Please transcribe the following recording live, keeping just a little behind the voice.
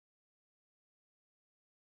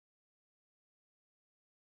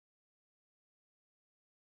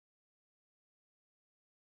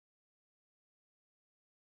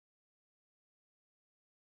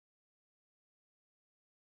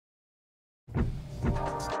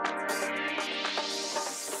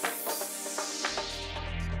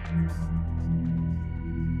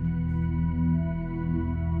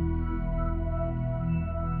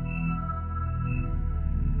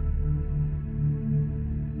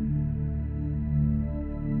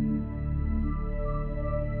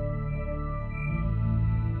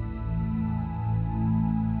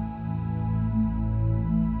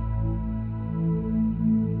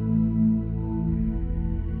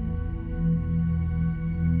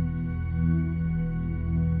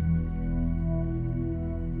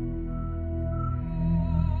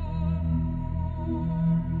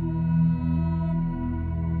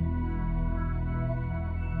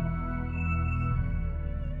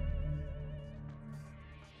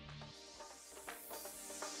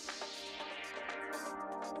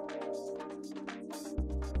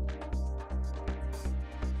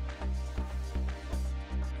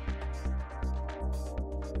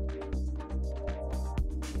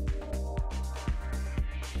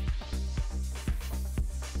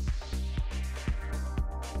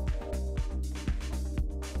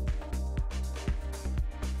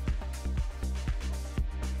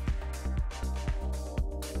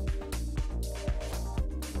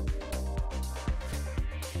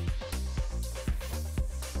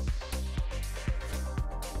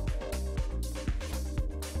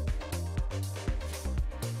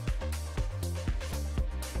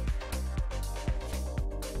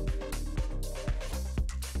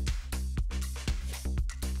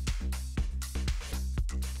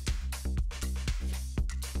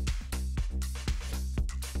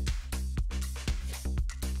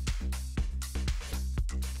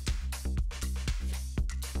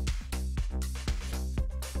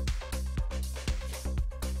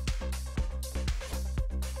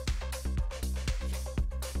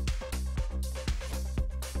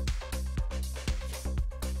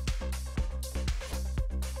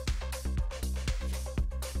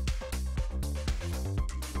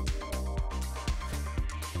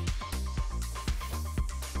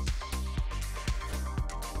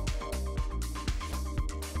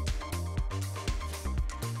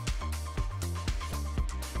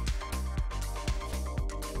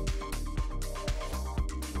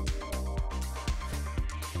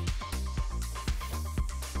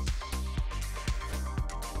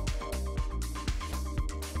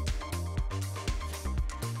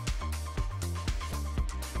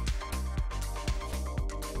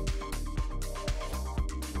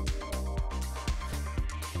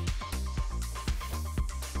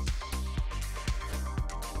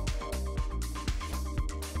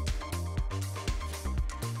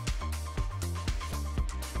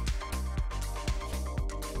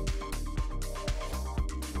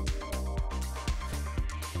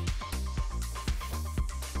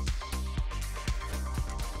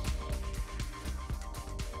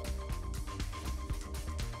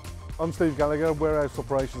I'm Steve Gallagher, Warehouse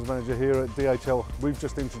Operations Manager here at DHL. We've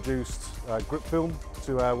just introduced grip film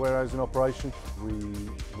to our warehousing operation. We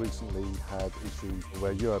recently had issues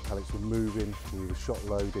where Euro pallets were moving, we were shot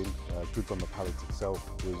loading, goods on the pallet itself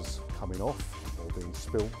was coming off or being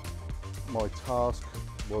spilled. My task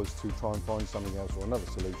was to try and find something else or another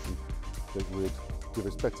solution that would give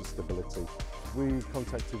us better stability. We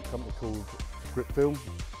contacted a company called Grip Film.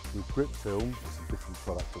 With Grip Film, it's a different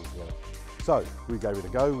product altogether. So we gave it a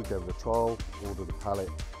go, we gave it a trial, ordered a pallet,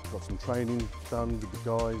 got some training done with the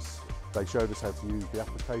guys. They showed us how to use the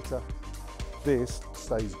applicator. This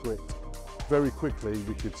stays gripped. Very quickly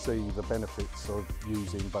we could see the benefits of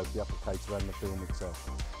using both the applicator and the film itself.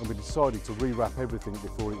 And we decided to rewrap everything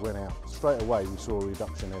before it went out. Straight away we saw a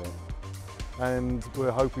reduction in it. And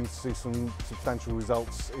we're hoping to see some substantial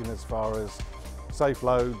results in as far as safe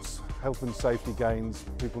loads, health and safety gains,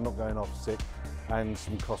 people not going off sick, and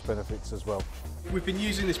some cost benefits as well. We've been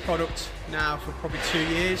using this product now for probably 2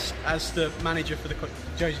 years. As the manager for the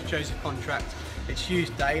Joseph contract, it's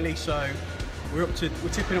used daily, so we're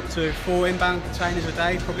tipping up to 4 inbound containers a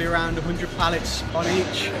day, probably around 100 pallets on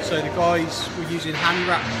each. So the guys were using hand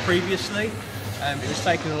wrap previously. It was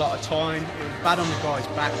taking a lot of time. It was bad on the guys'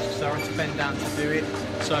 backs because they were having to bend down to do it.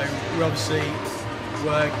 So we obviously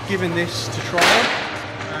were given this to trial.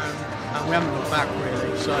 And we haven't looked back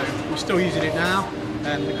really, so we're still using it now,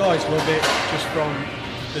 and the guys love it just from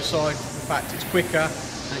the side of the fact it's quicker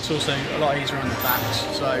and it's also a lot easier on the backs.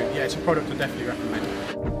 So yeah, it's a product I definitely recommend.